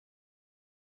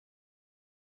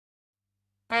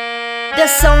The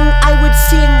song I would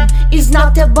sing is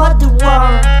not about the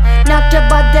war, not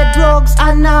about the drugs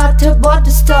and not about the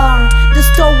star. The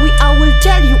story I will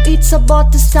tell you, it's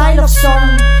about the style of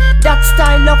song. That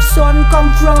style of song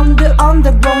come from the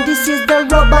underground. This is the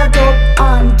rubber dub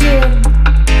and jam.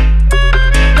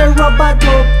 The rubber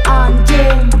dub and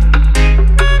jam.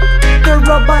 The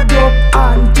rubber dub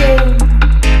and jam.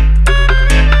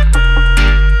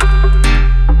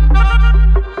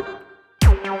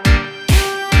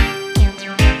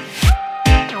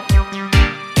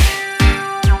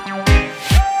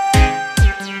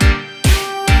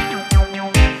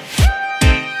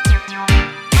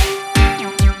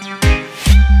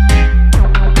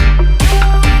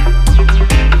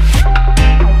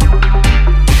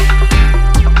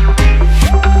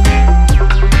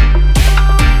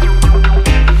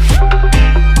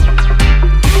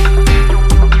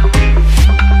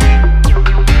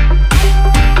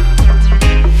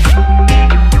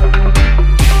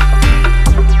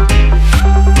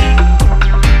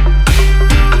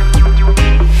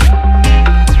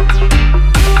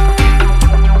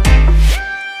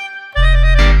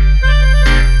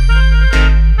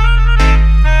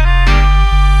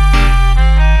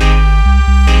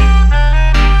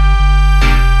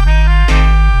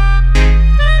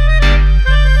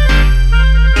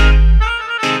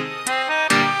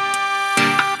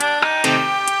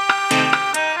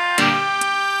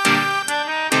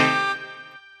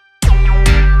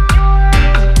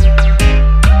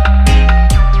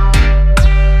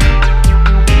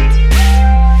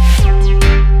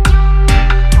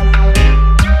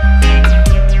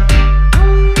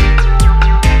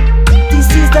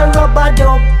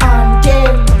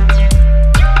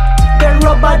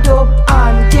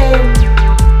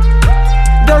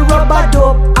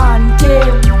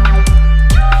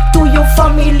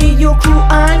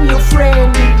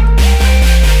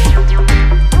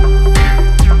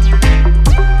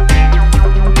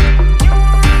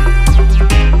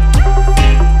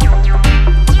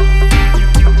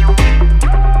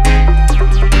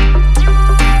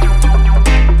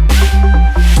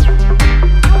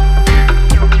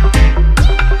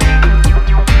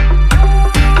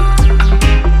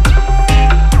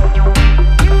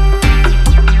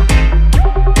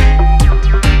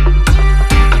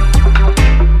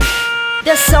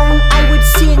 The song I would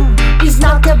sing is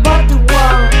not about the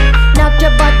war, not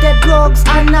about the drugs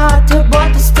and not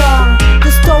about the star.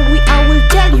 The story I will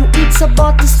tell you, it's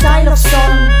about the style of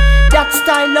song. That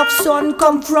style of song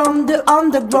come from the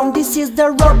underground. This is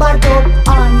the rubber dub